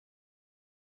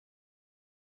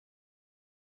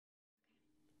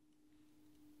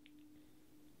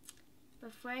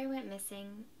Before I went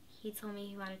missing, he told me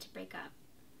he wanted to break up.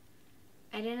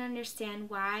 I didn't understand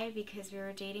why because we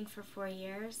were dating for 4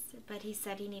 years, but he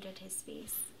said he needed his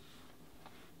space.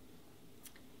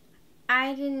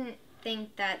 I didn't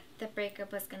think that the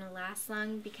breakup was going to last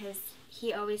long because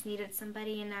he always needed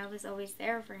somebody and I was always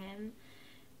there for him.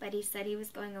 But he said he was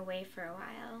going away for a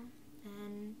while.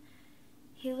 And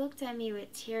he looked at me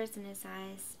with tears in his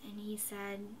eyes and he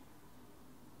said,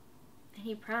 and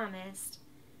he promised,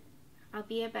 I'll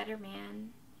be a better man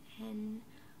and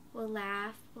we'll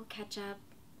laugh, we'll catch up,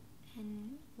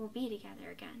 and we'll be together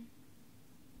again.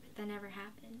 But that never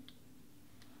happened.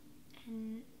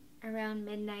 And around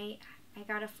midnight, I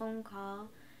got a phone call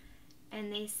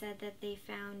and they said that they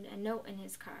found a note in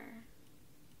his car.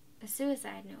 A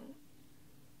suicide note.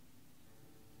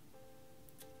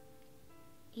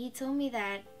 He told me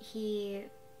that he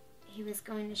was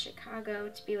going to Chicago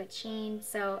to be with Shane,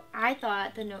 so I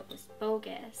thought the note was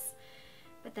bogus.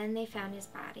 But then they found his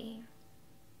body.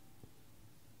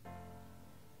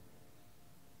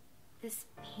 This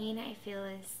pain I feel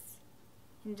is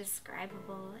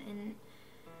indescribable, and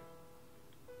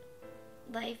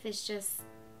life is just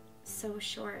so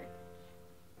short.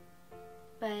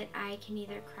 But I can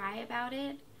either cry about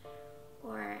it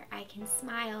or I can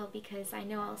smile because I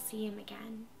know I'll see him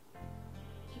again.